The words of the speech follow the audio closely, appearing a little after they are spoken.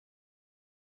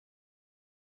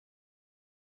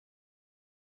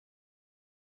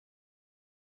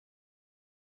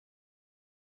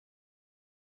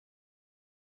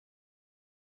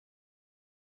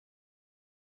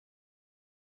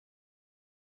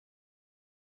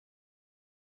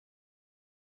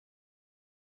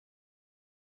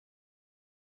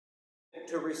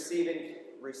to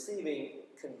receiving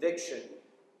conviction.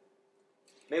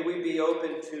 May we be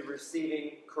open to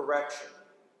receiving correction.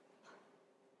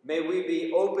 May we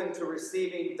be open to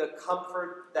receiving the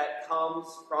comfort that comes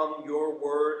from your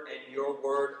word and your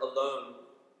word alone.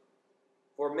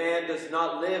 For man does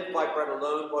not live by bread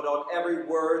alone, but on every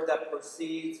word that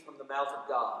proceeds from the mouth of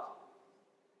God.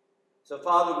 So,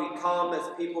 Father, we come as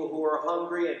people who are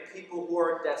hungry and people who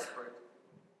are desperate,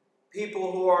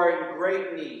 people who are in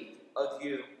great need of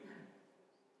you.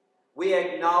 We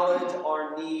acknowledge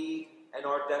our need and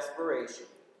our desperation.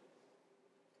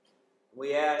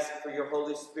 We ask for your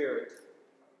Holy Spirit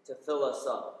to fill us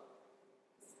up.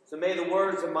 So may the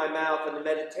words of my mouth and the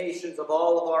meditations of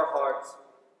all of our hearts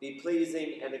be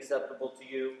pleasing and acceptable to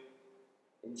you.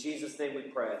 In Jesus' name we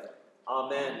pray.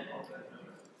 Amen.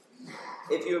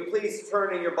 If you would please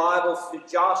turn in your Bibles to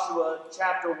Joshua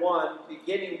chapter 1,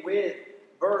 beginning with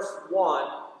verse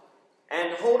 1.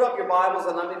 And hold up your Bibles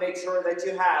and let me make sure that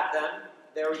you have them.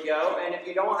 There we go. And if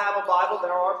you don't have a Bible,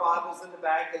 there are Bibles in the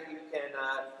back that you can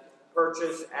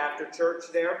purchase after church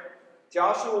there.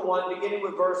 Joshua 1, beginning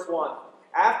with verse 1.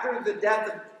 After the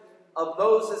death of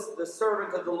Moses, the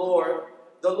servant of the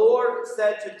Lord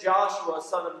said to Joshua,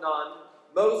 son of Nun,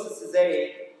 Moses'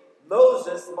 aide,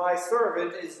 Moses, my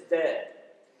servant, is dead.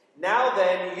 Now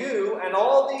then, you and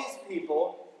all these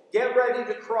people get ready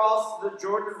to cross the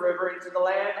Jordan River into the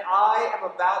land I am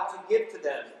about to give to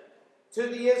them, to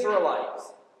the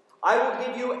Israelites. I will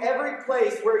give you every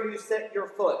place where you set your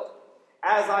foot.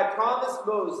 As I promised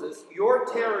Moses, your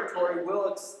territory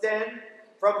will extend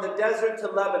from the desert to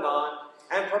Lebanon,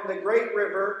 and from the great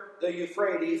river, the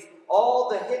Euphrates, all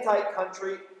the Hittite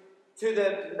country to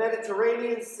the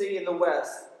Mediterranean Sea in the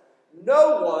west.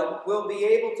 No one will be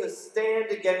able to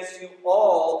stand against you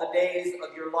all the days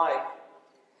of your life.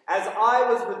 As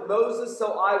I was with Moses,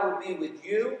 so I will be with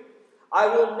you. I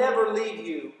will never leave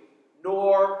you,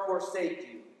 nor forsake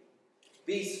you.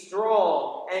 Be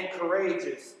strong and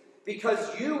courageous,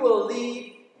 because you will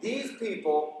lead these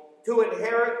people to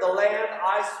inherit the land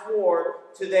I swore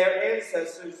to their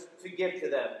ancestors to give to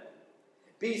them.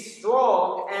 Be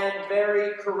strong and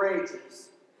very courageous.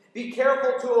 Be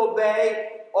careful to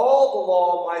obey all the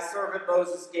law my servant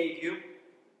Moses gave you.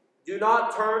 Do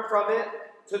not turn from it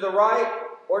to the right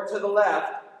or to the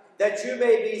left, that you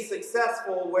may be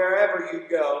successful wherever you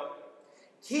go.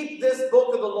 Keep this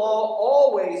book of the law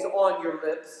always on your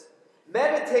lips.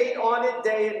 Meditate on it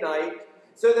day and night,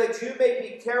 so that you may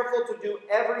be careful to do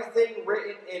everything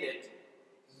written in it.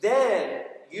 Then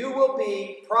you will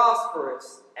be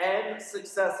prosperous and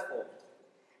successful.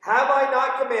 Have I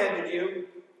not commanded you?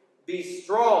 Be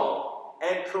strong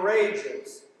and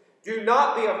courageous. Do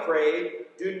not be afraid.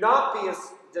 Do not be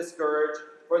discouraged,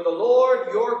 for the Lord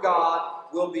your God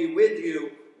will be with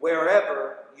you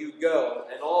wherever you go.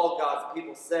 And all God's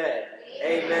people said,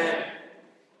 Amen.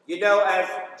 You know, as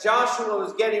Joshua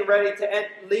was getting ready to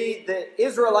lead the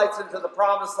Israelites into the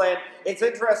promised land, it's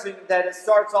interesting that it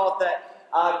starts off that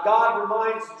God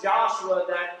reminds Joshua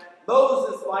that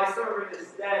Moses, my servant, is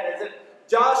dead, as if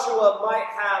Joshua might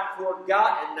have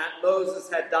forgotten that Moses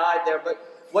had died there.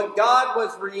 But what God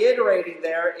was reiterating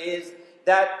there is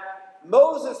that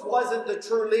Moses wasn't the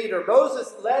true leader.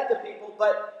 Moses led the people,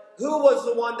 but who was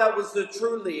the one that was the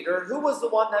true leader? Who was the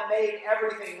one that made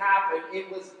everything happen? It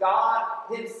was God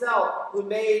himself who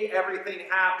made everything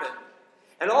happen.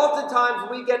 And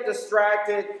oftentimes we get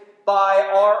distracted by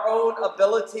our own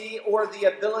ability or the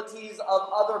abilities of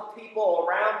other people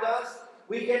around us.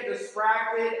 We get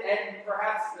distracted and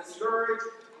perhaps discouraged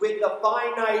with the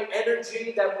finite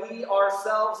energy that we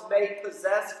ourselves may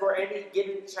possess for any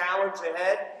given challenge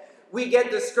ahead. We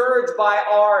get discouraged by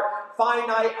our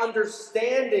finite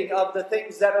understanding of the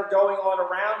things that are going on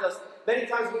around us. Many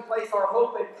times we place our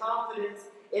hope and confidence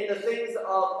in the things of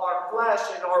our flesh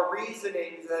and our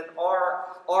reasonings and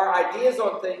our ideas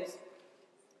on things.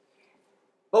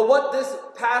 But what this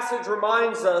passage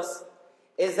reminds us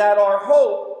is that our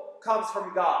hope comes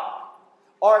from God.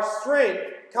 Our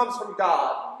strength comes from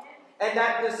God. And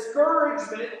that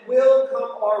discouragement will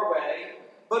come our way.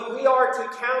 But we are to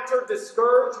counter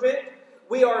discouragement.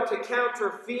 We are to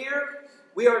counter fear.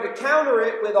 We are to counter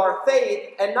it with our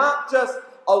faith, and not just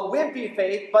a wimpy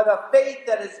faith, but a faith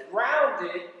that is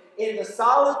grounded in the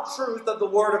solid truth of the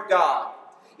Word of God.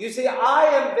 You see, I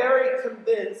am very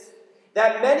convinced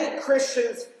that many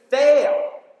Christians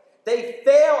fail. They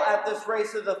fail at this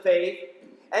race of the faith,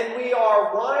 and we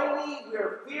are whiny, we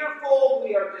are fearful,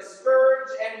 we are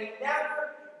discouraged, and we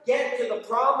never get to the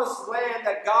promised land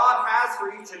that God has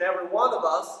for each and every one of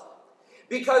us,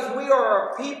 because we are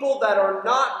a people that are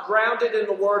not grounded in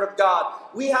the Word of God.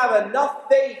 We have enough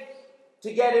faith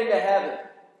to get into heaven.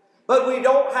 but we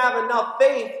don't have enough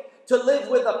faith to live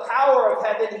with the power of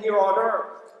heaven here on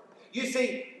earth. You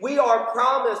see, we are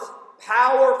promised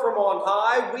power from on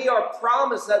high. We are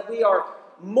promised that we are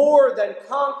more than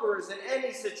conquerors in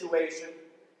any situation.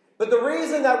 But the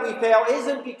reason that we fail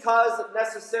isn't because of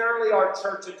necessarily our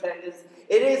church attendance.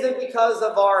 It isn't because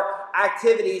of our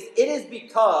activities. It is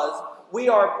because we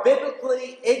are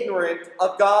biblically ignorant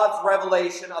of God's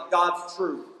revelation, of God's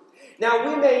truth. Now,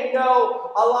 we may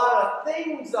know a lot of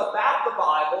things about the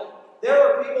Bible. There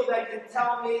are people that can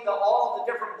tell me all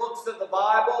the different books of the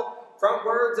Bible,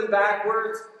 frontwards and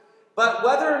backwards. But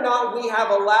whether or not we have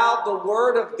allowed the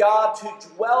Word of God to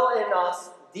dwell in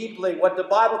us deeply, what the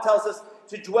Bible tells us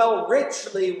to dwell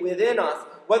richly within us,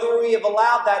 whether we have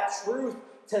allowed that truth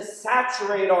to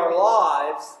saturate our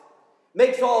lives,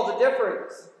 makes all the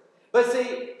difference. But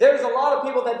see, there's a lot of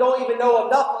people that don't even know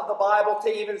enough of the Bible to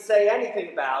even say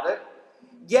anything about it,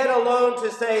 yet alone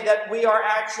to say that we are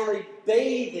actually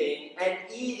bathing and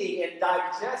eating and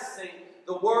digesting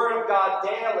the Word of God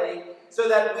daily, so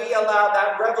that we allow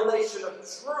that revelation of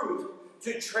truth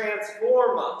to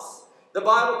transform us. The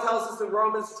Bible tells us in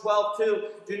Romans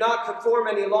 12:2, do not conform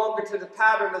any longer to the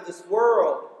pattern of this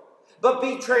world, but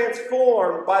be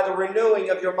transformed by the renewing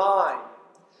of your mind.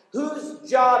 Whose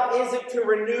job is it to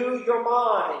renew your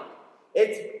mind?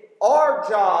 It's our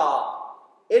job.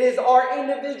 It is our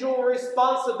individual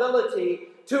responsibility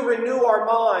to renew our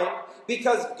mind,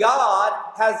 because God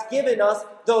has given us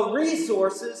the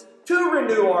resources to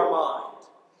renew our mind.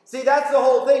 See, that's the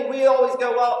whole thing. We always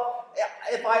go, well,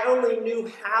 if I only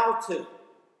knew how to.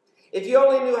 If you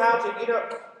only knew how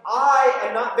to. I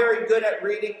am not very good at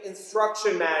reading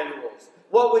instruction manuals.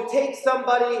 What would take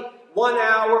somebody 1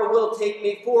 hour will take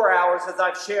me 4 hours, as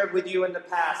I've shared with you in the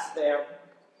past there.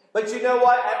 But you know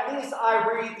what? At least I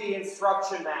read the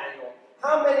instruction manual.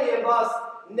 How many of us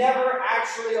never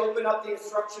actually open up the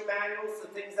instruction manuals, the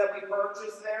things that we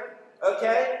purchase there?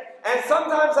 Okay? And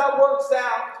sometimes that works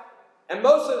out. And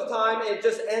most of the time, it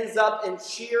just ends up in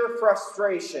sheer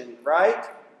frustration, right?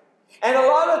 And a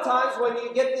lot of times when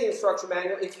you get the instruction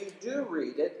manual, if you do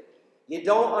read it, you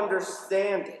don't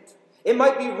understand it. It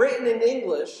might be written in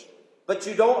English, but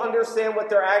you don't understand what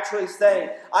they're actually saying.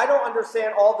 I don't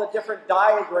understand all the different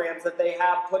diagrams that they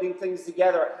have putting things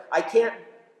together. I can't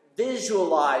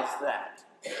visualize that.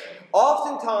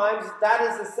 Oftentimes, that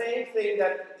is the same thing,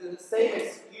 the same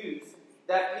excuse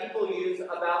that people use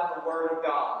about the Word of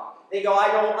God. They go,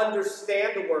 I don't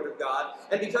understand the Word of God.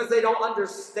 And because they don't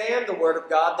understand the Word of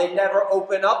God, they never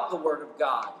open up the Word of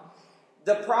God.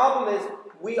 The problem is,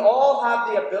 we all have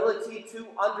the ability to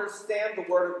understand the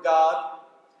Word of God,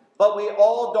 but we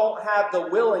all don't have the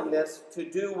willingness to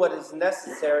do what is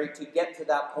necessary to get to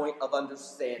that point of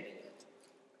understanding it.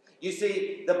 You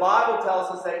see, the Bible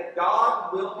tells us that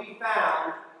God will be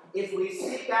found if we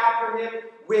seek after Him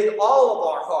with all of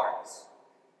our hearts.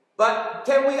 But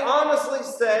can we honestly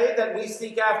say that we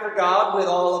seek after God with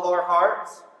all of our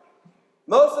hearts?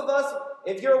 Most of us,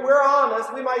 if we're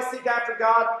honest, we might seek after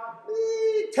God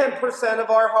 10% of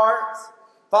our hearts,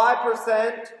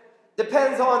 5%.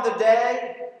 Depends on the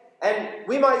day. And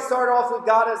we might start off with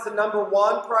God as the number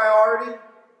one priority,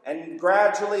 and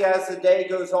gradually as the day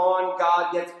goes on,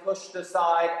 God gets pushed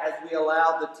aside as we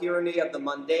allow the tyranny of the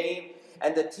mundane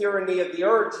and the tyranny of the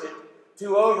urgent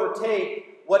to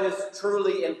overtake what is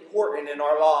truly important in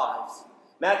our lives.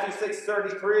 Matthew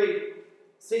 6:33,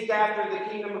 seek after the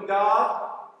kingdom of God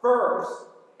first,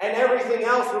 and everything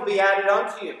else will be added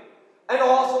unto you. An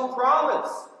awesome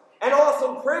promise. An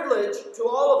awesome privilege to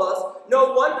all of us.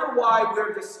 No wonder why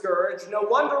we're discouraged. No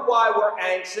wonder why we're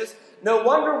anxious. No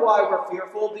wonder why we're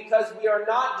fearful, because we are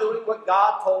not doing what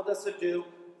God told us to do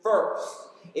first.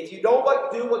 If you don't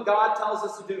do what God tells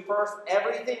us to do first,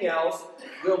 everything else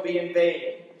will be in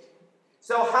vain.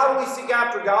 So how do we seek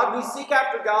after God? We seek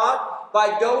after God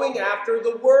by going after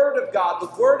the Word of God.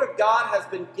 The Word of God has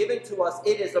been given to us.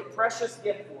 It is a precious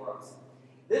gift for us.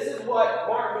 This is what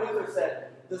Martin Luther said.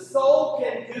 The soul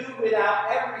can do without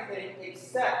everything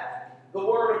except the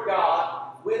Word of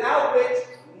God, without which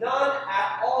none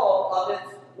at all of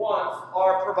its wants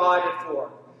are provided for.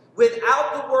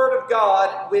 Without the Word of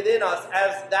God within us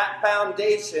as that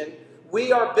foundation,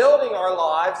 we are building our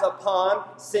lives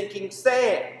upon sinking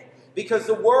sand. Because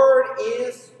the Word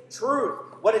is truth.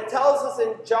 What it tells us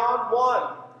in John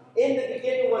 1, in the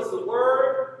beginning was the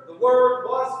Word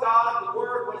was God, the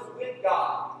Word was with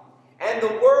God. And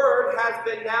the Word has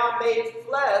been now made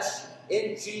flesh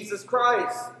in Jesus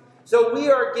Christ. So we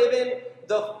are given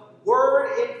the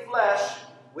Word in flesh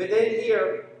within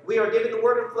here. We are given the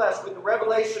Word in flesh with the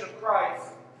revelation of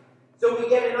Christ. So we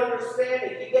get an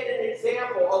understanding, you get an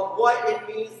example of what it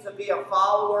means to be a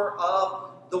follower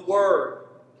of the Word.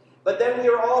 But then we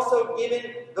are also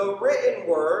given the written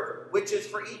Word, which is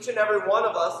for each and every one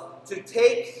of us to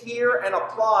take, hear, and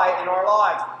apply in our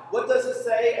lives. What does it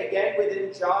say again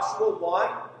within Joshua 1?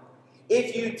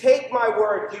 If you take my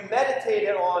word, you meditate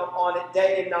on it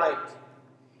day and night,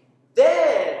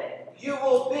 then you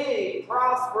will be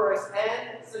prosperous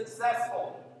and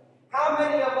successful. How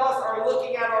many of us are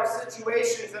looking at our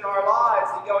situations in our lives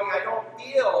and going, I don't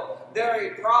feel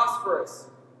very prosperous,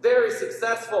 very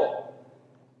successful?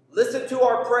 Listen to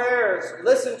our prayers,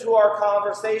 listen to our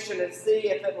conversation, and see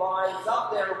if it lines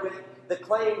up there with the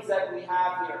claims that we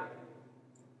have here.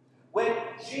 When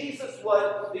Jesus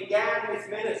began his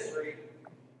ministry,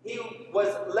 he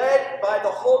was led by the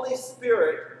Holy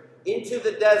Spirit into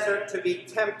the desert to be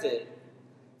tempted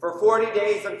for 40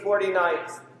 days and 40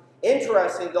 nights.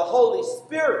 Interesting, the Holy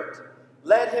Spirit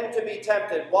led him to be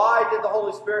tempted. Why did the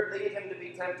Holy Spirit lead him to be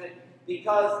tempted?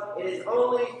 Because it is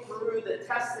only through the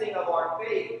testing of our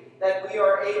faith that we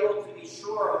are able to be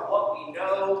sure of what we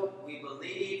know, we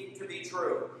believe to be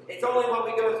true. It's only when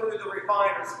we go through the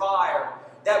refiner's fire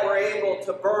that we're able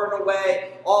to burn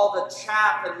away all the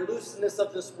chaff and looseness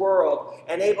of this world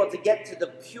and able to get to the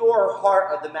pure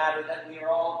heart of the matter that we are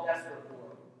all desperate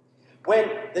for. When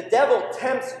the devil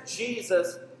tempts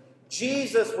Jesus,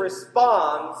 Jesus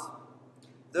responds.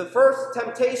 The first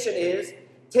temptation is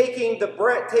taking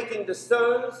the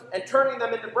stones and turning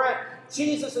them into bread.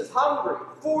 Jesus is hungry.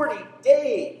 40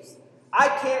 days. I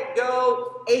can't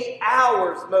go 8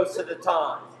 hours most of the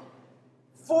time.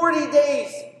 40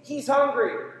 days, he's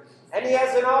hungry. And he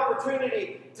has an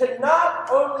opportunity to not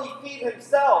only feed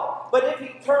himself, but if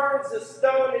he turns the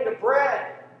stone into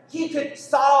bread, he could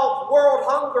solve world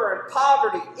hunger and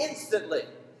poverty instantly.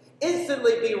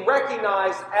 Instantly be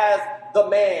recognized as the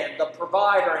man, the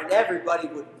provider, and everybody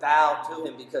would bow to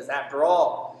him because after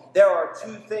all, there are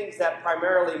two things that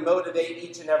primarily motivate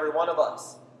each and every one of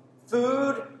us: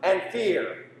 food and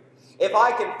fear. If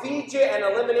I can feed you and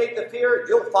eliminate the fear,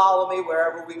 you'll follow me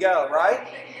wherever we go, right?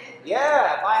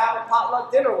 Yeah, if I have a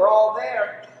potluck dinner, we're all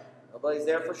there. Nobody's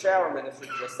there for shower ministry,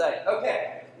 just say.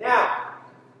 Okay, now,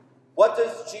 what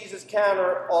does Jesus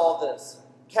counter all this?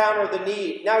 Counter the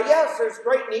need. Now, yes, there's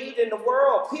great need in the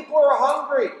world. People are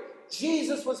hungry.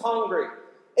 Jesus was hungry.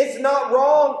 It's not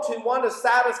wrong to want to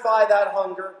satisfy that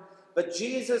hunger, but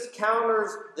Jesus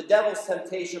counters the devil's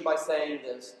temptation by saying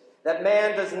this, that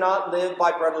man does not live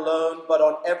by bread alone, but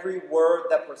on every word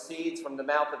that proceeds from the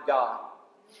mouth of God.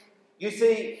 You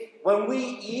see, when we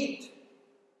eat,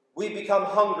 we become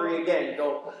hungry again,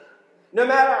 don't we? No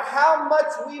matter how much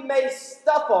we may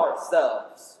stuff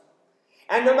ourselves,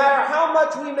 and no matter how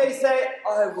much we may say,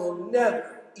 I will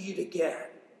never eat again,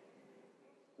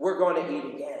 we're going to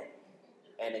eat again,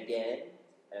 and again,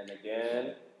 and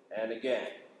again, and again.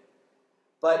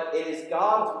 But it is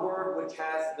God's word which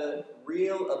has the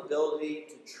real ability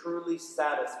to truly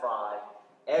satisfy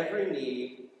every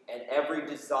need and every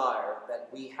desire that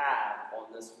we have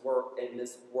on this in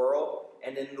this world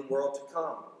and in the world to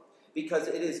come. Because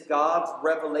it is God's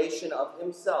revelation of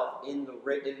himself in the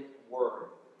written word.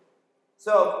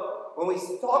 So, when we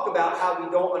talk about how we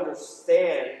don't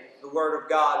understand the Word of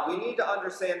God, we need to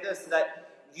understand this, that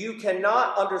you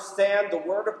cannot understand the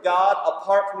Word of God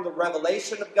apart from the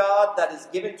revelation of God that is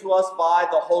given to us by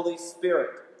the Holy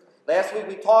Spirit. Last week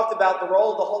we talked about the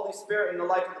role of the Holy Spirit in the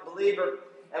life of the believer,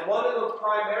 and one of the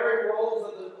primary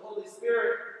roles of the Holy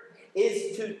Spirit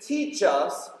is to teach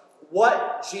us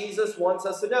what Jesus wants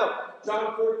us to know.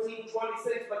 John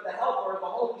 14:26, but the Helper, the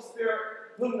Holy Spirit,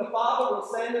 whom the Father will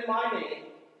send in my name,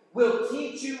 will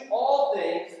teach you all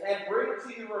things and bring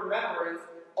to your remembrance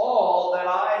all that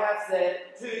I have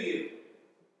said to you.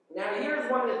 Now here's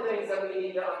one of the things that we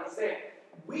need to understand.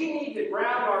 We need to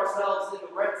ground ourselves in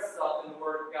the red stuff in the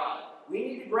Word of God. We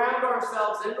need to ground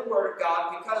ourselves in the Word of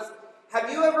God because have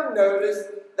you ever noticed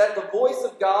that the voice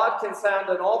of God can sound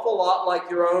an awful lot like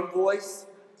your own voice?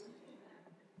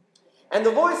 And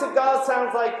the voice of God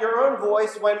sounds like your own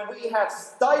voice when we have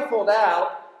stifled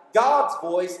out God's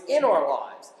voice in our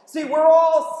lives. See, we're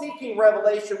all seeking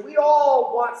revelation. We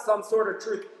all want some sort of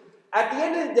truth. At the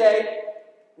end of the day,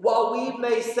 while we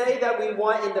may say that we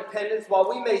want independence, while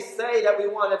we may say that we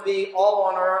want to be all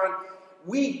on our own,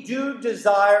 we do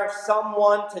desire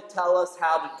someone to tell us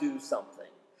how to do something.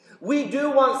 We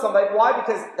do want somebody. Why?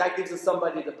 Because that gives us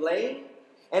somebody to blame,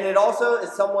 and it also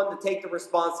is someone to take the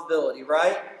responsibility,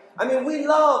 right? I mean,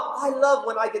 I love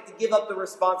when I get to give up the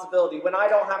responsibility, when I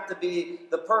don't have to be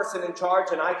the person in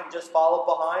charge and I can just follow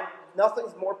behind.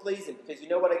 Nothing's more pleasing because you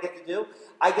know what I get to do?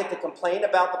 I get to complain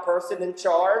about the person in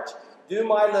charge, do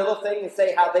my little thing and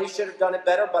say how they should have done it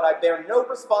better, but I bear no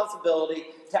responsibility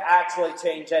to actually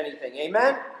change anything.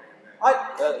 Amen?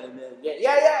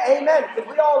 Yeah, amen.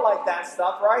 Because we all like that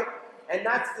stuff, right? And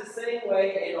that's the same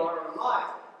way in our own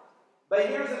lives. But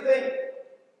here's the thing.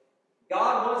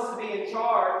 God wants to be in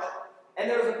charge, and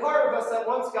there's a part of us that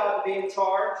wants God to be in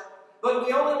charge, but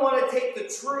we only want to take the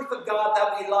truth of God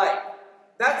that we like.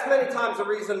 That's many times the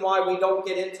reason why we don't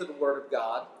get into the Word of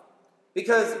God,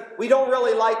 because we don't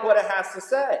really like what it has to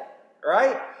say,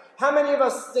 right? How many of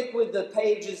us stick with the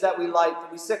pages that we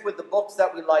like, we stick with the books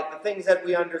that we like, the things that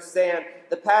we understand,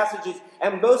 the passages,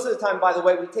 and most of the time, by the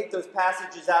way, we take those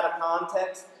passages out of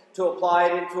context to apply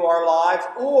it into our lives,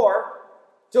 or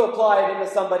to apply it into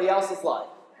somebody else's life.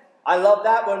 I love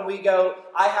that when we go,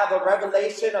 I have a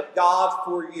revelation of God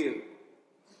for you.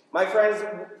 My friends,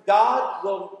 God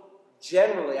will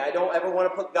generally, I don't ever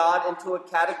want to put God into a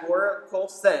categorical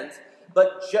sense,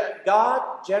 but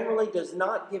God generally does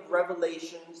not give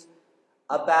revelations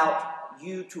about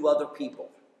you to other people.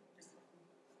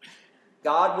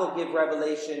 God will give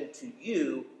revelation to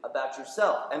you about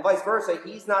yourself. And vice versa,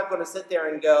 He's not going to sit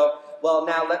there and go, well,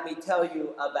 now let me tell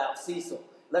you about Cecil.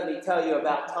 Let me tell you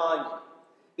about Tanya.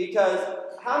 Because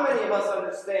how many of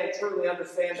us truly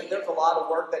understand that there's a lot of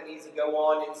work that needs to go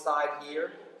on inside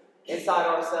here, inside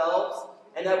ourselves,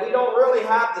 and that we don't really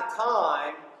have the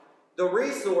time, the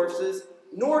resources,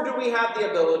 nor do we have the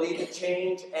ability to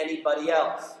change anybody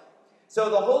else. So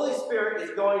the Holy Spirit is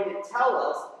going to tell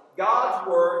us God's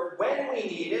Word when we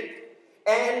need it,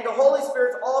 and the Holy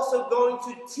Spirit's also going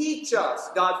to teach us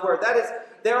God's Word. That is,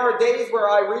 there are days where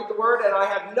I read the Word and I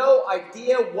have no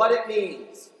idea what it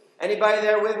means. Anybody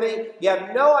there with me? You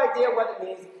have no idea what it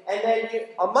means, and then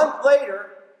a month later,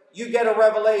 you get a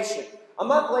revelation. A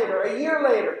month later, a year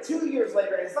later, 2 years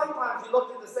later, and sometimes you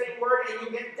look at the same Word and you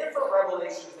get different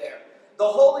revelations there. The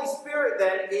Holy Spirit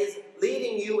then is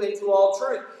leading you into all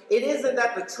truth. It isn't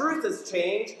that the truth has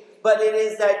changed, but it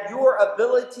is that your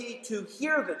ability to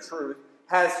hear the truth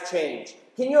has changed.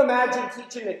 Can you imagine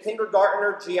teaching a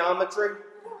kindergartner geometry?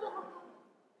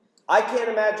 I can't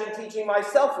imagine teaching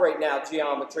myself right now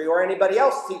geometry, or anybody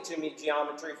else teaching me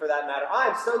geometry for that matter. I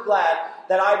am so glad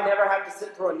that I've never had to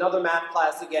sit through another math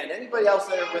class again. Anybody else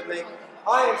there with me?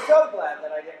 I am so glad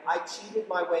that I cheated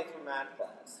my way through math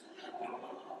class.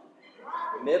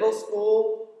 Middle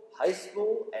school, high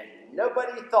school, and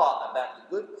nobody thought about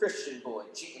the good Christian boy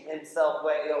cheating himself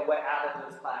way out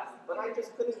of those classes. But I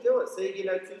just couldn't do it. See,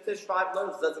 2 fish, 5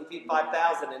 loaves doesn't feed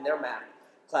 5,000 in their math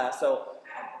class. So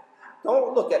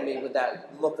don't look at me with that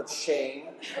look of shame.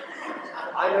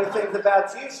 I know things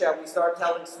about you. Shall we start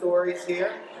telling stories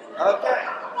here? Okay.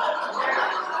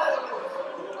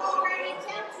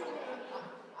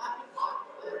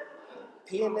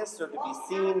 Pianists are to be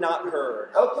seen, not heard.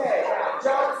 Okay,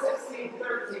 John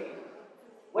 16:13.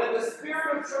 When the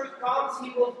Spirit of truth comes,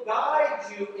 He will guide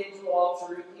you into all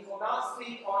truth. He will not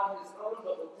speak on His own,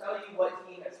 but will tell you what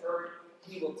He has heard.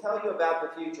 He will tell you about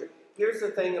the future. Here's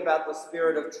the thing about the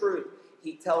Spirit of truth.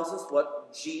 He tells us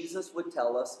what Jesus would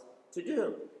tell us to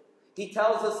do. He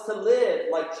tells us to live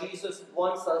like Jesus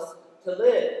wants us to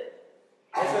live.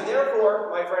 And so therefore,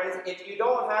 my friends, if you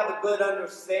don't have a good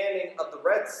understanding of the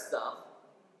red stuff,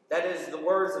 that is the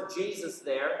words of Jesus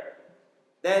there,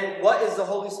 then what is the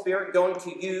Holy Spirit going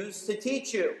to use to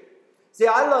teach you? See,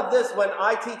 I love this. When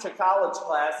I teach a college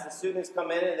class, the students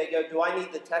come in and they go, do I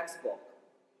need the textbook?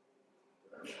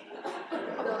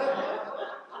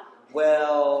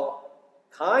 Well,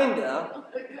 kinda.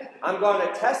 I'm going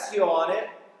to test you on it.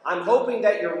 I'm hoping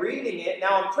that you're reading it.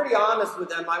 Now, I'm pretty honest with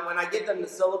them. When I give them the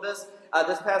syllabus,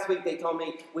 this past week they told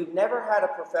me, we've never had a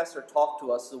professor talk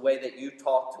to us the way that you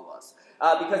talk to us.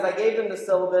 Because I gave them the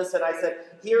syllabus and I said,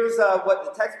 here's what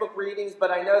the textbook readings, but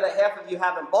I know that half of you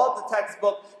haven't bought the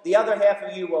textbook, the other half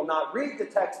of you will not read the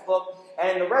textbook,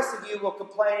 and the rest of you will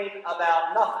complain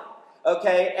about nothing.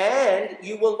 Okay, and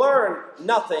you will learn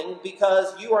nothing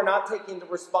because you are not taking the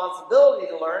responsibility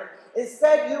to learn.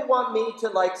 Instead, you want me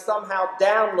to somehow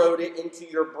download it into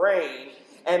your brain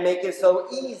and make it so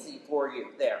easy for you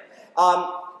there.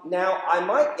 Now, I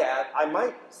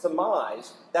might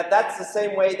surmise that that's the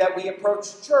same way that we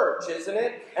approach church, isn't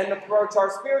it? And approach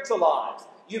our spiritual lives.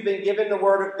 You've been given the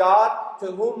Word of God. To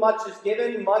whom much is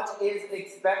given, much is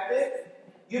expected.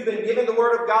 You've been given the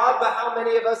Word of God, but how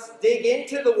many of us dig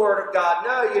into the Word of God?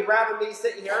 No, you'd rather me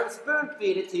sit here and spoon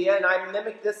feed it to you, and I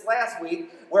mimicked this last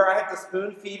week, where I have to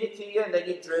spoon feed it to you, and then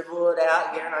you dribble it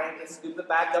out here, and I have to scoop it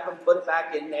back up and put it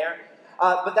back in there.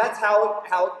 But that's how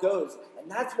it goes. And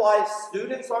that's why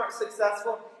students aren't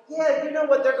successful. Yeah, you know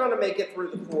what? They're going to make it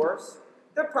through the course.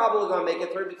 They're probably going to make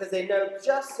it through because they know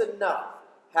just enough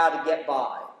how to get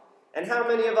by. And how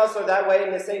many of us are that way?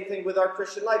 And the same thing with our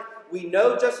Christian life. We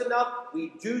know just enough,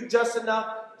 we do just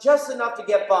enough to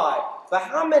get by. But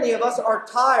how many of us are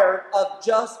tired of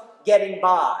just getting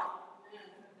by?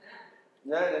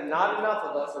 Not enough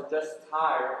of us are just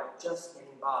tired of just getting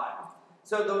by.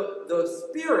 So the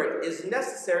Spirit is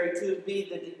necessary to be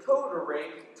the decoder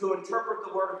ring to interpret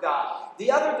the Word of God. The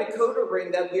other decoder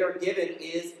ring that we are given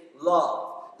is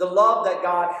love. The love that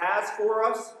God has for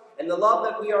us and the love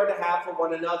that we are to have for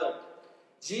one another.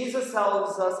 Jesus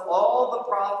tells us all the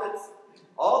prophets,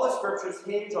 all the scriptures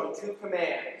hinge on two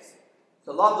commands.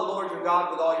 To love the Lord your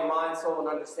God with all your mind, soul, and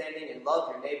understanding, and love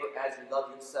your neighbor as you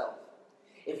love yourself.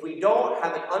 If we don't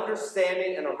have an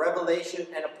understanding and a revelation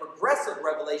and a progressive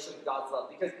revelation of God's love,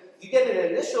 because you get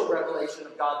an initial revelation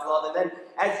of God's love, and then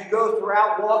as you go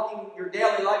throughout walking your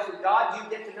daily life with God, you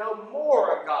get to know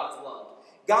more of God's love.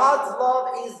 God's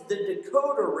love is the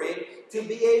decoder ring to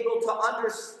be able to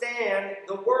understand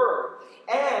the Word.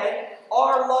 And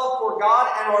our love for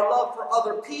God and our love for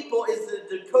other people is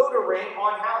the decoder ring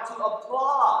on how to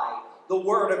apply the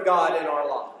Word of God in our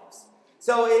lives.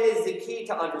 So it is the key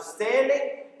to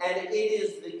understanding, and it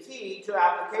is the key to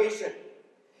application.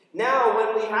 Now,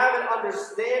 when we have an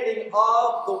understanding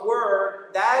of the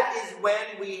Word, that is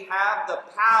when we have the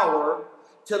power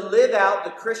to live out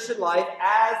the Christian life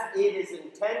as it is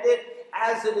intended,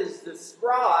 as it is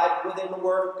described within the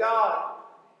Word of God.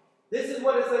 This is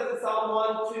what it says in Psalm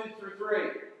 1, 2 through 3,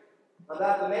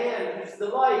 about the man whose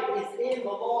delight is in the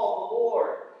law of the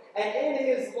Lord, and in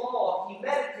his law he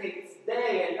meditates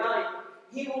day and night.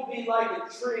 He will be like a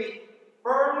tree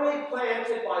firmly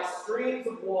planted by streams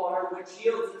of water, which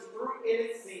yields its fruit in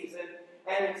its season,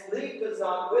 and its leaf does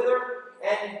not wither,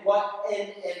 and in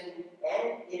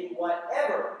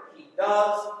whatever he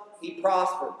does, he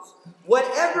prospers.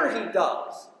 Whatever he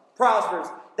does, prospers.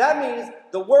 That means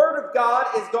the Word of God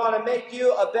is going to make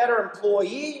you a better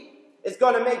employee. It's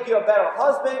going to make you a better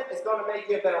husband. It's going to make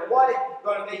you a better wife. It's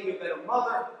going to make you a better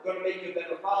mother. It's going to make you a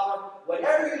better father.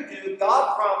 Whatever you do,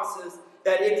 God promises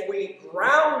that if we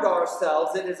ground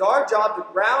ourselves, it is our job to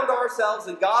ground ourselves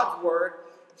in God's Word,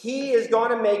 He is going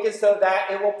to make it so that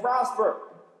it will prosper.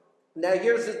 Now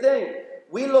here's the thing.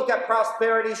 We look at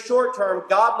prosperity short term.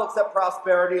 God looks at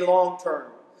prosperity long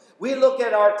term. We look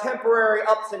at our temporary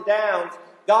ups and downs.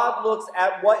 God looks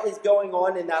at what is going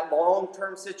on in that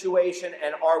long-term situation,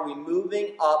 and are we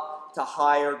moving up to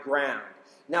higher ground?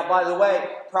 Now, by the way,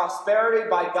 prosperity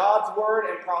by God's Word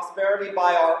and prosperity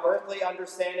by our earthly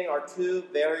understanding are two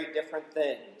very different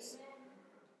things.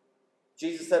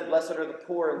 Jesus said, "Blessed are the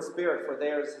poor in spirit, for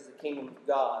theirs is the kingdom of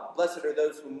God. Blessed are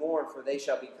those who mourn, for they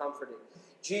shall be comforted."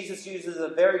 Jesus uses a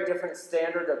very different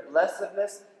standard of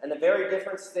blessedness and a very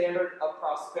different standard of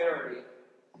prosperity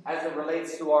as it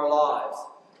relates to our lives.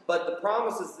 But the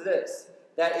promise is this,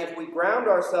 that if we ground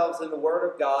ourselves in the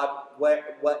Word of God,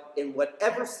 in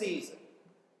whatever season.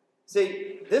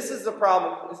 See, this is the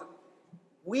problem.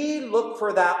 We look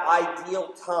for that ideal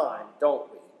time,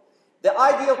 don't we? The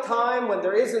ideal time when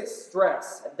there isn't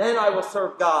stress, and then I will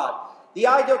serve God. The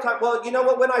ideal time, well, you know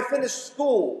what, when I finish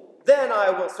school, then I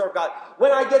will serve God.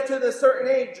 When I get to the certain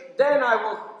age, then I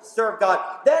will serve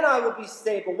God. Then I will be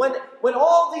stable. When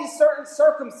all these certain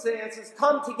circumstances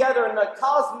come together and the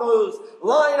cosmos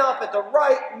line up at the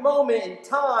right moment in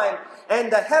time,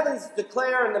 and the heavens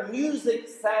declare and the music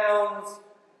sounds,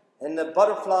 and the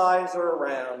butterflies are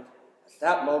around, at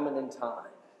that moment in time,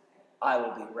 I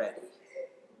will be ready.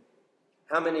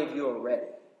 How many of you are ready?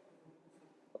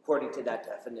 According to that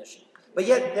definition. But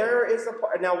yet there is a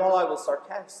part. Now, while I was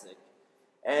sarcastic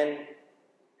and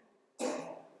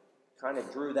kind of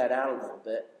drew that out a little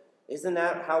bit, isn't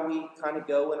that how we kind of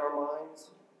go in our minds?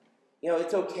 You know,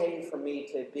 it's okay for me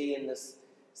to be in this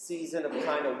season of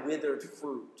kind of withered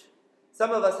fruit.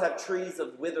 Some of us have trees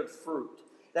of withered fruit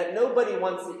that nobody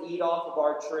wants to eat off of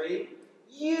our tree.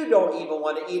 You don't even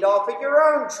want to eat off of your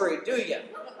own tree, do you?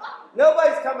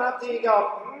 Nobody's coming up to you and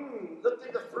go, look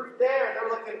at the fruit there. They're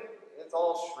looking, it's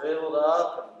all shriveled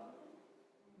up.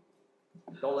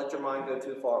 Don't let your mind go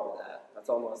too far with that. That's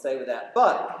all I'm going to say with that.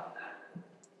 But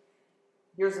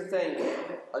here's the thing.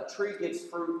 A tree gives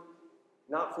fruit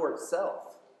not for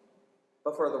itself,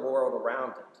 but for the world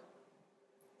around it.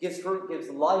 Gives fruit, gives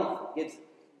life,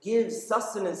 gives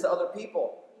sustenance to other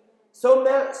people. So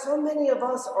many of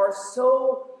us are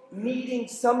so needing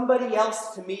somebody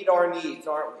else to meet our needs,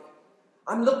 aren't we?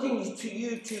 I'm looking to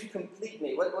you to complete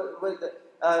me.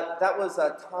 That was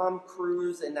Tom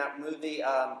Cruise in that movie,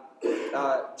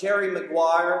 Jerry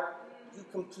Maguire. You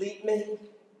complete me?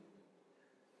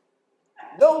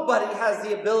 Nobody has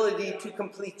the ability to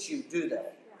complete you, do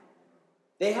they?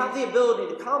 They have the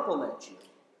ability to compliment you,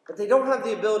 but they don't have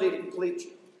the ability to complete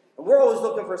you. And we're always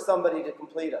looking for somebody to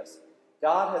complete us.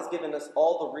 God has given us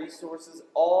all the resources,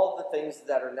 all the things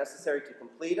that are necessary to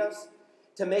complete us,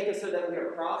 to make us so that we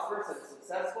are prosperous and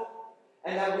successful,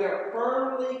 and that we are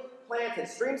firmly planted,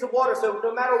 streams of water. So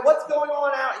no matter what's going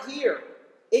on out here,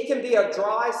 it can be a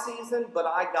dry season, but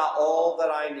I got all that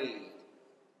I need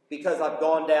because I've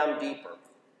gone down deeper.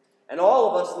 And all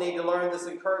of us need to learn this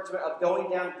encouragement of going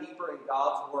down deeper in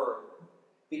God's Word,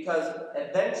 because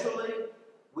eventually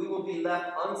we will be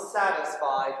left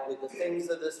unsatisfied with the things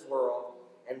of this world,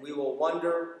 and we will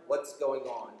wonder what's going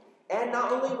on. And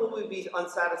not only will we be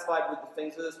unsatisfied with the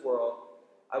things of this world,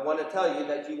 I want to tell you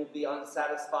that you will be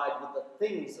unsatisfied with the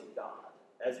things of God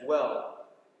as well,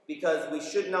 because we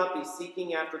should not be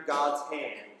seeking after God's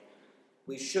hand.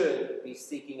 We should be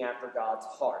seeking after God's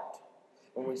heart.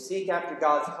 When we seek after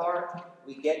God's heart,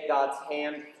 we get God's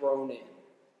hand thrown in.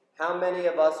 How many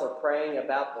of us are praying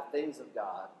about the things of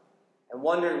God and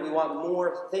wondering we want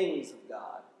more things of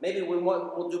God? Maybe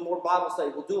we'll do more Bible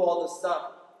study, we'll do all this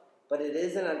stuff, but it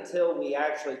isn't until we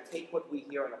actually take what we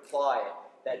hear and apply it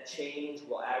that change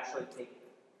will actually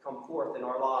come forth in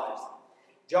our lives.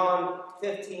 John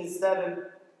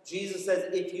 15:7, Jesus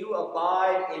says, "If you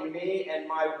abide in me and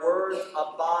my words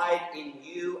abide in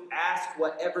you, ask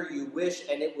whatever you wish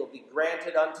and it will be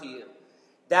granted unto you."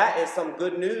 That is some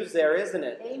good news there, isn't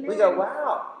it? Amen. We go,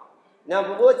 wow.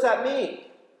 Now, what's that mean?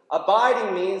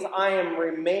 Abiding means I am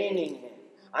remaining in.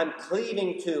 I'm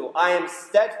cleaving to. I am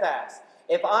steadfast.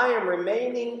 If I am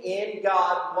remaining in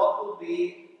God, what will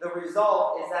be the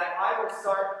result is that I will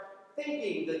start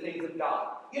thinking the things of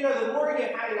God. You know, the more you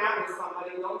hang out with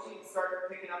somebody, don't you start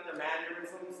picking up their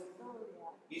mannerisms? Oh, yeah.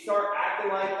 You start acting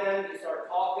like them, you start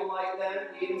talking like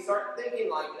them, you even start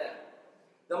thinking like them.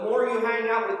 The more you hang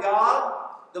out with God,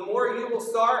 the more you will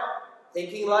start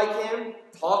thinking like Him,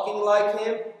 talking like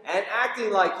Him, and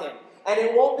acting like Him. And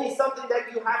it won't be something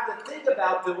that you have to think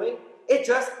about doing. It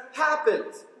just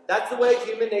happens. That's the way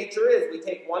human nature is. We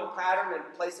take one pattern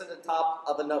and place it on top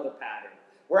of another pattern.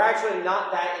 We're actually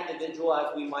not that individual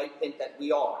as we might think that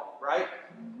we are, right?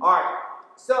 All right.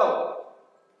 So,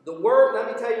 the Word, let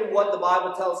me tell you what the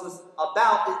Bible tells us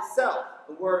about itself.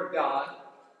 The Word of God.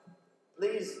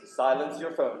 Please silence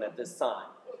your phone at this time.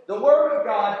 The Word of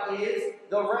God is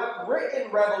the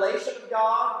written revelation of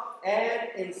God and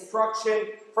instruction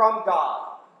from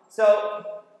God.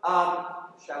 So,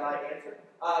 shall I answer?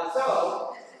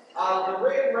 The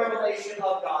written revelation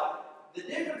of God. The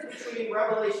difference between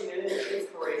revelation and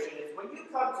inspiration is when you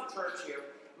come to church here,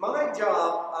 my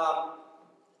job,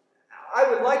 I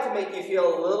would like to make you feel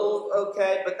a little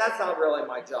okay, but that's not really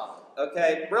my job,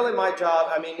 okay? Really my job,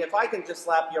 I mean, if I can just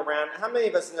slap you around, how many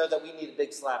of us know that we need a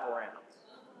big slap around?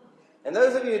 And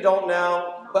those of you who don't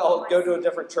know, well, go to a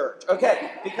different church,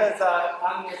 okay? Because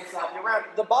I'm going to slap you around.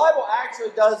 The Bible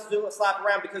actually does do a slap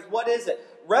around because what is it?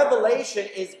 Revelation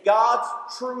is God's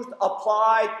truth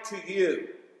applied to you.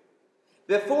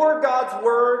 Before God's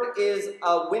Word is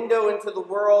a window into the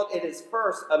world, it is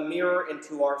first a mirror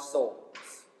into our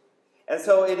souls. And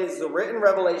so it is the written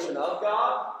revelation of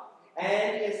God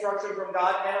and instruction from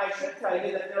God. And I should tell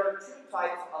you that there are two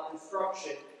types of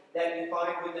instruction that you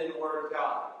find within the Word of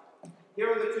God. Here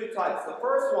are the two types. The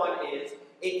first one is,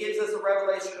 it gives us a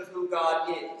revelation of who God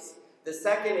is. The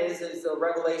second is a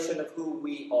revelation of who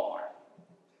we are.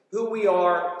 Who we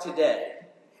are today.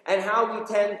 And how we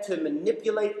tend to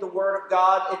manipulate the Word of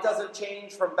God. It doesn't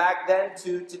change from back then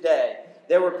to today.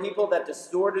 There were people that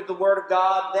distorted the Word of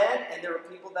God then, and there are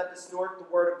people that distort the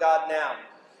Word of God now.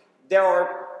 There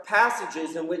are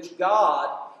passages in which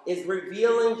God is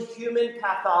revealing human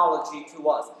pathology to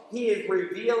us. He is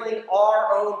revealing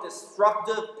our own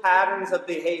destructive patterns of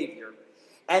behavior.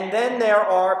 And then there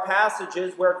are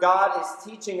passages where God is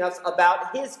teaching us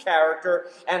about His character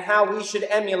and how we should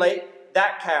emulate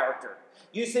that character.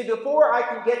 You see, before I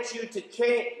can get you to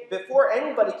change, before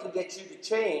anybody can get you to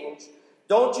change,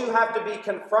 don't you have to be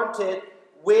confronted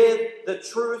with the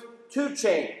truth to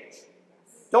change?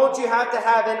 Don't you have to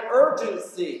have an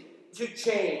urgency to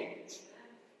change?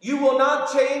 You will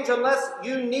not change unless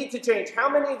you need to change. How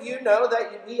many of you know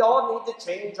that we all need to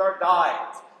change our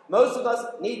diets? Most of us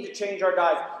need to change our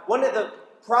diets. One of the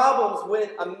problems with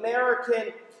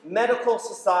American medical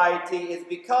society is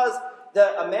because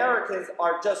the Americans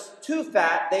are just too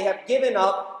fat, they have given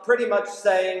up pretty much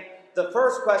saying the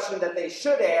first question that they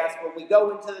should ask when we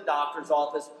go into the doctor's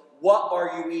office, what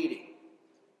are you eating?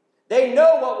 They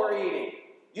know what we're eating.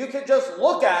 You can just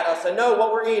look at us and know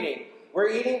what we're eating. We're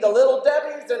eating the Little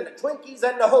Debbies and the Twinkies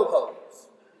and the Ho-Hos.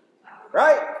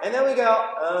 Right? And then we go,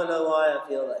 I don't know why I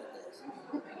feel like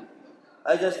this.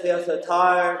 I just feel so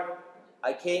tired.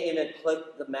 I can't even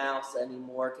click the mouse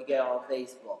anymore to get on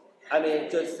Facebook. I mean,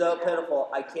 it's just so pitiful.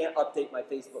 I can't update my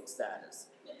Facebook status.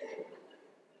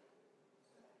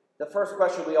 The first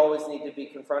question we always need to be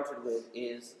confronted with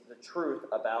is the truth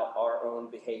about our own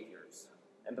behaviors.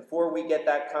 And before we get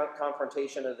that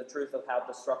confrontation of the truth of how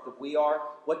destructive we are,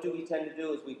 what do we tend to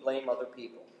do is we blame other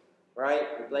people,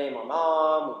 right? We blame our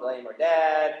mom, we blame our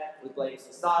dad, we blame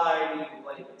society, we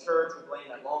blame the church, we blame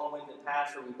that long-winded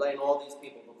pastor, we blame all these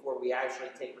people before we actually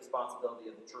take responsibility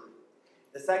of the truth.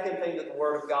 The second thing that the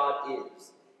Word of God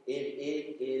is,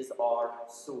 it is our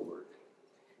sword.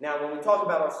 Now, when we talk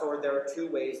about our sword, there are two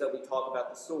ways that we talk about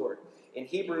the sword. In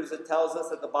Hebrews, it tells us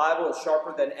that the Bible is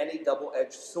sharper than any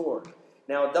double-edged sword.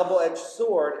 Now, a double-edged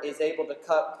sword is able to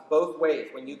cut both ways.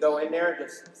 When you go in there,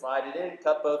 just slide it in,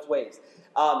 cut both ways.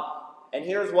 And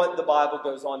here's what the Bible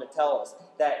goes on to tell us,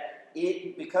 that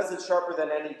because it's sharper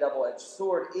than any double-edged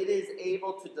sword, it is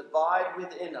able to divide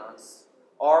within us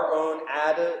our own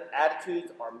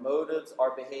attitudes, our motives,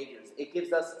 our behaviors. It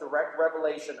gives us direct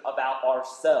revelation about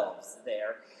ourselves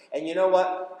there. And you know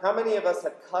what? How many of us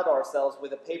have cut ourselves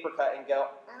with a paper cut and go,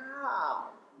 ow?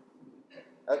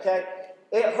 Okay?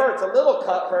 It hurts. A little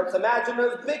cut hurts. Imagine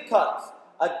those big cuts.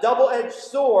 A double-edged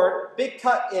sword, big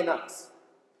cut in us.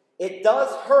 It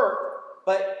does hurt,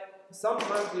 but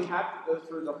sometimes we have to go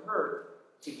through the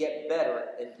hurt to get better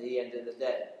at the end of the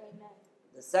day. Amen.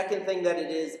 The second thing that it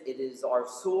is our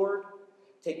sword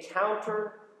to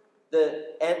counter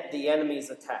the enemy's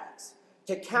attacks,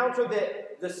 to counter the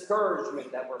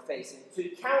discouragement that we're facing, to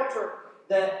counter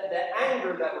the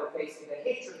anger that we're facing, the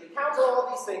hatred, to counter all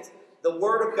these things. The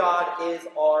Word of God is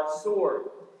our sword.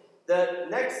 The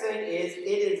next thing is, it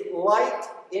is light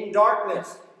in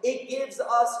darkness. It gives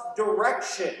us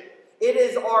direction. It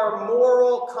is our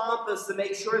moral compass to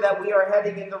make sure that we are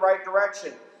heading in the right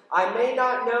direction. I may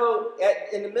not know,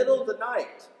 in the middle of the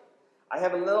night, I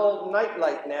have a little night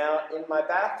light now in my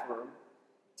bathroom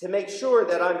to make sure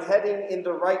that I'm heading in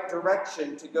the right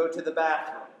direction to go to the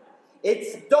bathroom.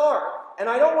 It's dark, and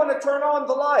I don't want to turn on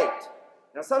the light.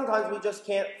 Now, sometimes we just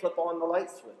can't flip on the light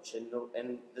switch in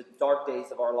the dark days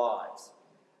of our lives.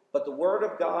 But the Word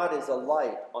of God is a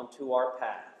light unto our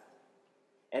path.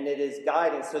 And it is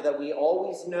guidance so that we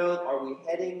always know, are we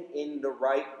heading in the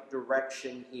right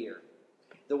direction here?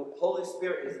 The Holy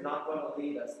Spirit is not going to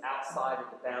lead us outside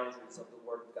of the boundaries of the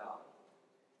Word of God.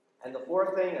 And the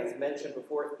fourth thing, as mentioned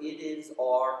before, it is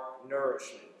our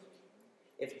nourishment.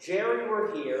 If Jerry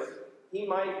were here, he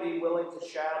might be willing to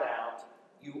shout out,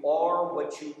 "You are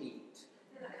what you eat."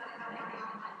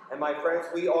 And my friends,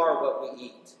 we are what we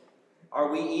eat. Are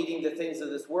we eating the things of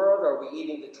this world? Are we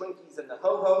eating the Twinkies and the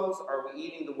Ho-Hos? Are we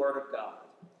eating the Word of God?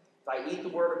 If I eat the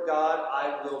Word of God,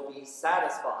 I will be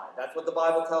satisfied. That's what the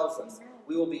Bible tells us.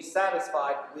 We will be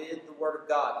satisfied with the Word of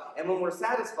God. And when we're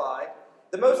satisfied,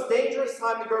 the most dangerous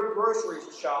time to go grocery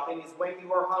shopping is when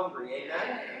you are hungry.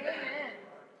 Amen? Amen.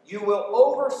 You will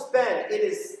overspend. It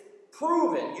is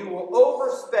proven you will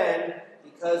overspend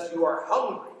because you are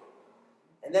hungry.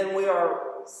 And then we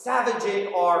are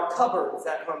savaging our cupboards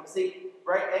at home. See,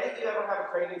 right? Any of you ever have a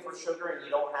craving for sugar and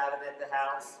you don't have it at the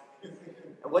house?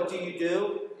 And what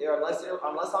do?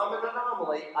 Unless I'm an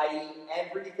anomaly, I eat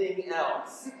everything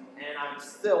else. And I'm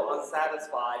still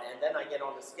unsatisfied. And then I get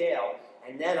on the scale.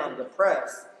 And then I'm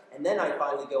depressed. And then I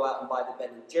finally go out and buy the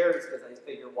Ben & Jerry's because I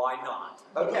figure, why not?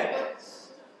 Okay.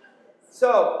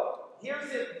 So,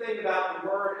 here's the thing about the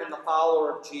Word and the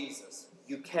follower of Jesus.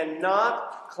 You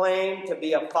cannot claim to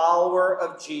be a follower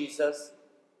of Jesus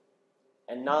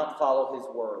and not follow His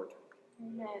Word.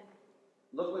 Amen.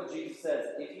 Look what Jesus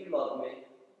says. If you love me,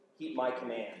 keep my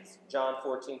commands. John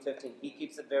 14:15. He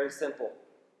keeps it very simple.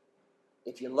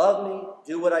 If you love me,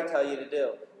 do what I tell you to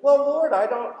do. Well, Lord, I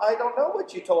don't know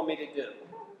what you told me to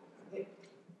do.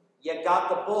 You got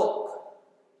the book.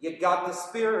 You got the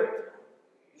Spirit.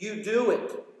 You do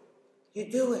it. You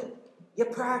do it. You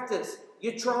practice.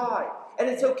 You try. And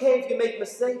it's okay if you make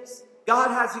mistakes. God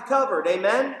has you covered.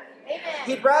 Amen? Amen.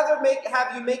 He'd rather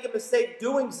have you make a mistake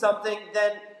doing something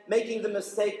than making the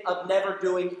mistake of never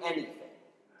doing anything.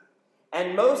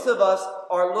 And most of us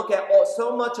look at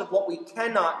so much of what we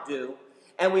cannot do,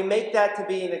 and we make that to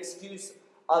be an excuse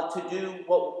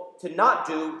to not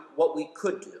do what we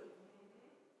could do.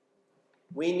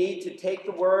 We need to take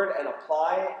the Word and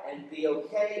apply it and be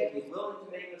okay and be willing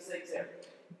to make mistakes there.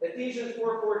 Ephesians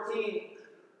 4:14,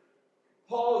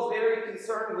 Paul is very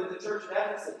concerned with the church of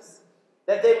Ephesus,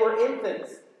 that they were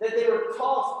infants, that they were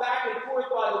tossed back and forth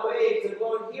by the waves and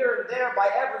blown here and there by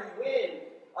every wind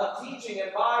of teaching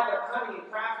and by their cunning and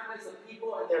craftiness of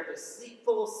people and their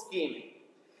deceitful scheming.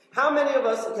 How many of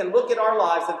us can look at our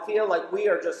lives and feel like we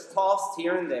are just tossed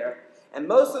here and there, And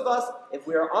most of us, if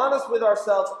we are honest with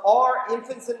ourselves, are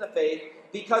infants in the faith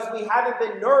because we haven't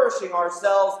been nourishing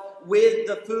ourselves with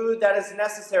the food that is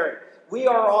necessary. We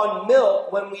are on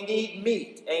milk when we need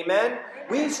meat. Amen?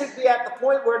 We should be at the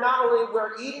point where not only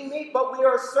we're eating meat, but we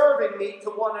are serving meat to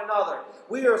one another.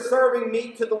 We are serving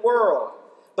meat to the world.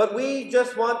 But we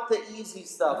just want the easy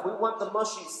stuff. We want the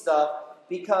mushy stuff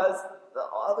because the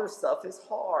other stuff is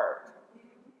hard.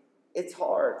 It's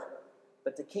hard.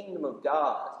 But the kingdom of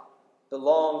God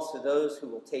belongs to those who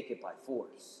will take it by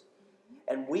force.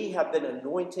 And we have been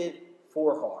anointed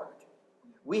for hard.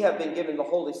 We have been given the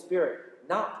Holy Spirit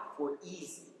not for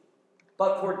easy,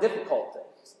 but for difficult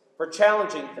things, for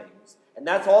challenging things. And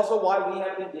that's also why we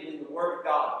have been given the Word of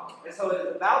God. And so it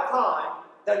is about time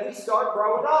that we start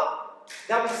growing up,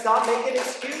 that we stop making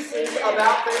excuses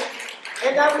about things,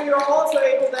 and that we are also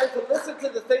able then to listen to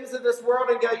the things of this world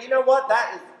and go, you know what,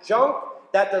 that is junk,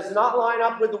 that does not line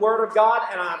up with the Word of God,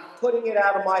 and I'm putting it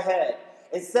out of my head.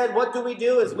 Instead, what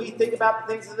do? Is we think about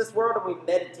the things of this world and we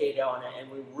meditate on it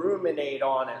and we ruminate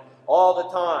on it all the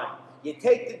time. You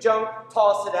take the junk,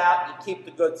 toss it out, you keep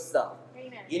the good stuff.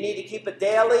 Amen. You need to keep a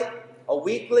daily, a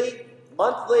weekly,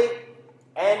 monthly,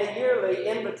 and a yearly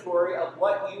inventory of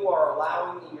what you are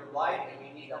allowing in your life, and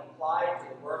you need to apply it to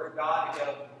the Word of God and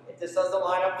go, if this doesn't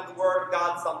line up with the Word of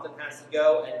God, something has to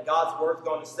go, and God's Word's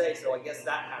going to say, so I guess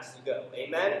that has to go.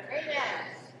 Amen? Amen.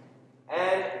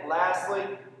 And lastly,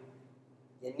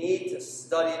 you need to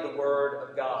study the Word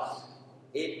of God.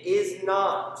 It is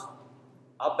not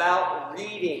about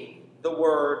reading the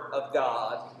Word of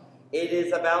God. It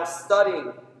is about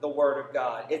studying the Word of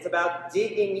God. It's about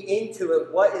digging into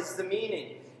it. What is the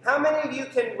meaning? How many of you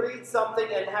can read something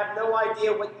and have no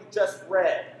idea what you just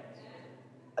read?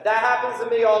 That happens to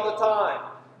me all the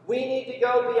time. We need to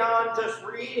go beyond just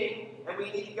reading, and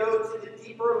we need to go to the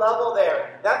deeper level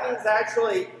there. That means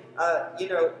actually,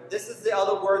 this is the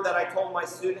other word that I told my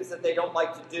students that they don't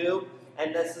like to do,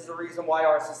 and this is the reason why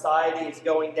our society is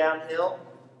going downhill.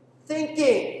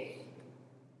 Thinking.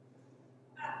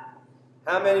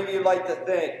 How many of you like to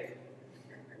think?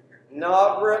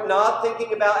 Not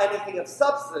thinking about anything of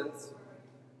substance.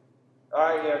 All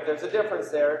right, yeah, there's a difference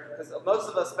there, because most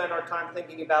of us spend our time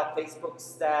thinking about Facebook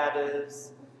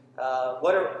status.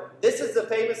 This is the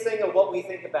famous thing of what we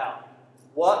think about.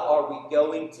 What are we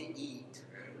going to eat?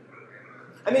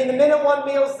 I mean, the minute one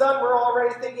meal's done, we're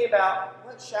already thinking about,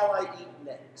 what shall I eat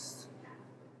next?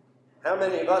 How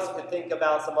many of us could think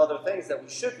about some other things that we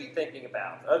should be thinking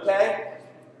about, okay?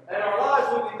 And our lives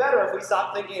would be better if we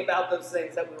stopped thinking about those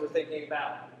things that we were thinking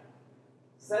about.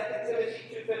 2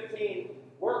 Timothy 2:15,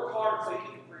 work hard so you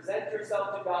can present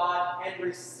yourself to God and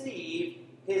receive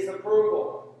His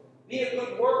approval. Be a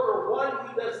good worker, one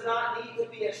who does not need to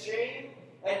be ashamed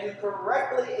and who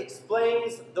correctly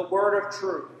explains the word of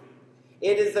truth.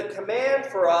 It is a command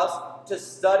for us to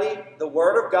study the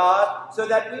Word of God so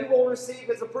that we will receive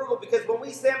His approval. Because when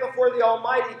we stand before the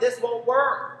Almighty, this won't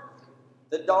work.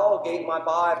 The dog ate my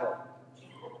Bible.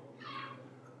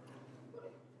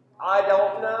 I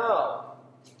don't know.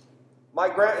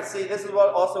 See, this is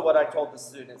also what I told the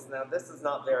students. Now, this is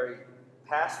not very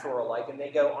pastoral-like. And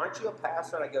they go, aren't you a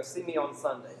pastor? And I go, see me on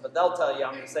Sunday. But they'll tell you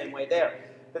I'm the same way there.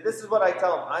 But this is what I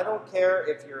tell them. I don't care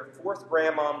if your fourth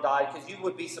grandmom died, because you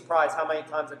would be surprised how many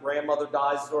times a grandmother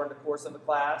dies during the course of a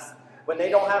class. When they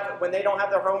don't have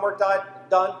their homework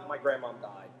done, my grandmom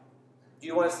died. Do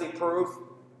you want to see proof?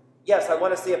 Yes, I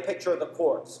want to see a picture of the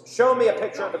corpse. Show me a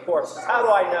picture of the corpse. How do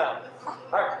I know?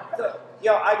 All right, so,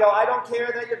 I don't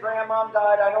care that your grandmom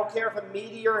died. I don't care if a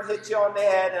meteor hit you on the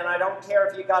head, and I don't care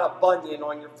if you got a bunion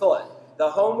on your foot. The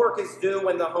homework is due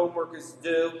when the homework is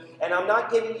due, and I'm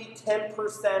not giving you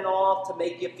 10% off to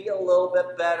make you feel a little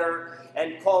bit better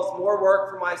and cause more work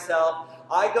for myself.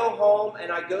 I go home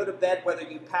and I go to bed whether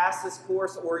you pass this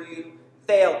course or you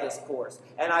fail this course,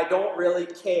 and I don't really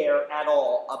care at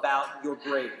all about your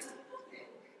grades.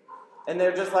 And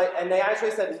they're just like, and they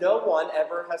actually said, no one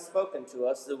ever has spoken to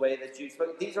us the way that you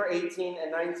spoke. These are 18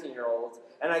 and 19-year-olds,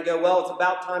 and I go, well, it's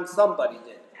about time somebody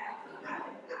did.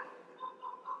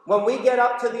 When we get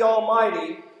up to the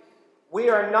Almighty, we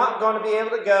are not going to be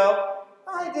able to go,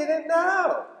 I didn't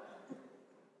know.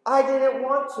 I didn't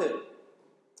want to.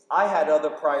 I had other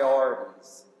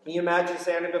priorities. Can you imagine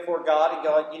standing before God and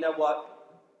going, you know what?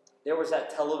 There was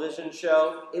that television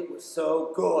show. It was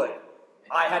so good.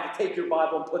 I had to take your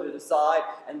Bible and put it aside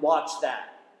and watch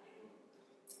that.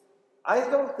 I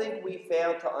don't think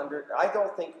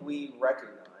we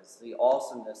recognize the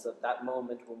awesomeness of that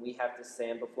moment when we have to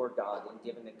stand before God and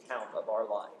give an account of our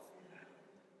life.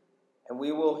 And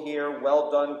we will hear,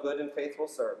 well done, good and faithful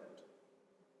servant.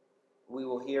 We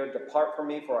will hear, depart from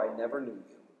me, for I never knew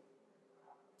you.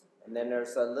 And then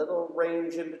there's a little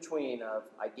range in between of,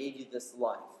 I gave you this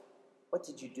life. What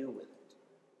did you do with it?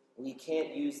 And you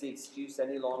can't use the excuse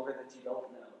any longer that you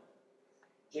don't know.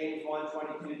 James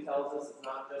 1:22 tells us it's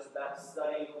not just about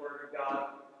studying the Word of God,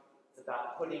 it's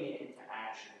about putting it into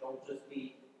action. Don't just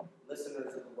be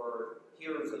listeners of the Word,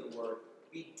 hearers of the Word,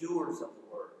 be doers of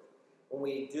the Word. When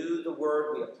we do the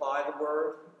Word, we apply the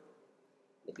Word,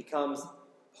 it becomes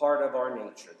part of our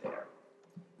nature there.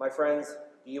 My friends,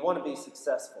 do you want to be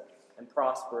successful and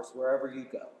prosperous wherever you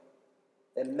go?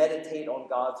 Then meditate on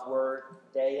God's Word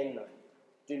day and night.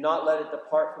 Do not let it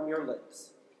depart from your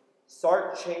lips.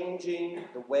 Start changing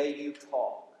the way you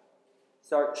talk.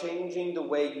 Start changing the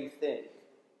way you think.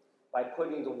 By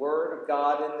putting the Word of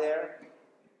God in there,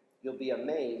 you'll be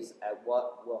amazed at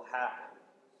what will happen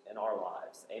in our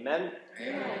lives. Amen?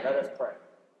 Amen. Let us pray.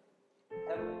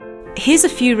 Here's a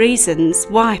few reasons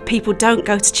why people don't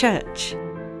go to church.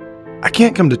 I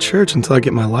can't come to church until I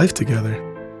get my life together.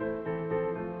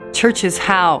 Church is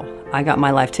how I got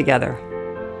my life together.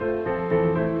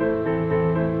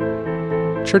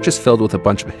 Church is filled with a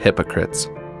bunch of hypocrites.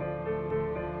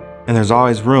 And there's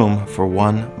always room for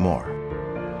one more.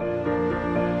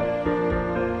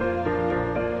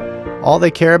 All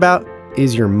they care about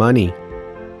is your money.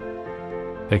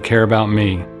 They care about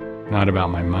me, not about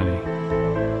my money.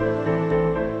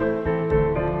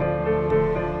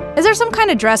 Is there some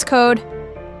kind of dress code?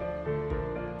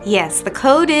 Yes, the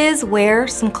code is wear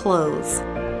some clothes.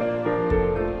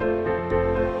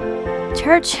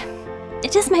 Church,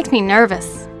 it just makes me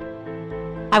nervous.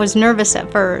 I was nervous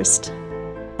at first,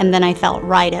 and then I felt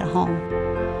right at home.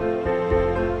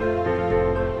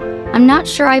 I'm not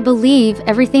sure I believe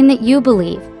everything that you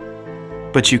believe.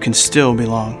 But you can still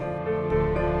belong.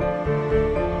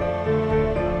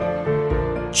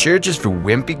 Church is for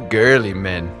wimpy, girly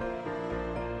men.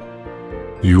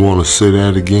 You want to say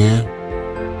that again?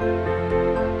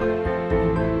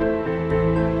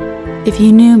 If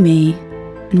you knew me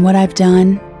and what I've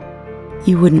done,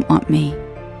 you wouldn't want me.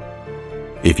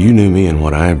 If you knew me and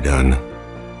what I've done,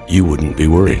 you wouldn't be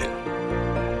worried.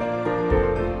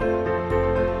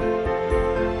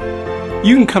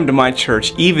 You can come to my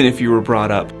church even if you were brought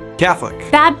up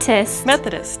Catholic, Baptist,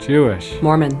 Methodist, Jewish,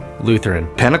 Mormon, Lutheran,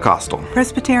 Pentecostal,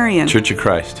 Presbyterian, Church of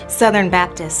Christ, Southern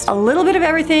Baptist. a little bit of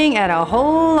everything and a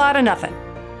whole lot of nothing.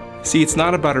 See, it's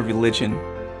not about a religion,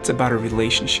 it's about a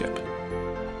relationship.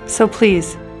 So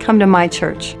please, come to my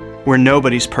church. Where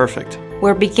nobody's perfect.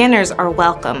 Where beginners are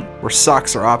welcome. Where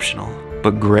socks are optional.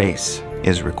 but grace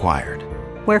is required.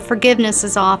 Where forgiveness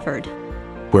is offered.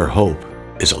 Where hope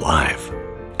is alive.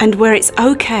 And where it's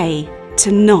okay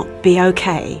to not be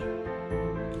okay.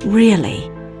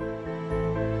 Really.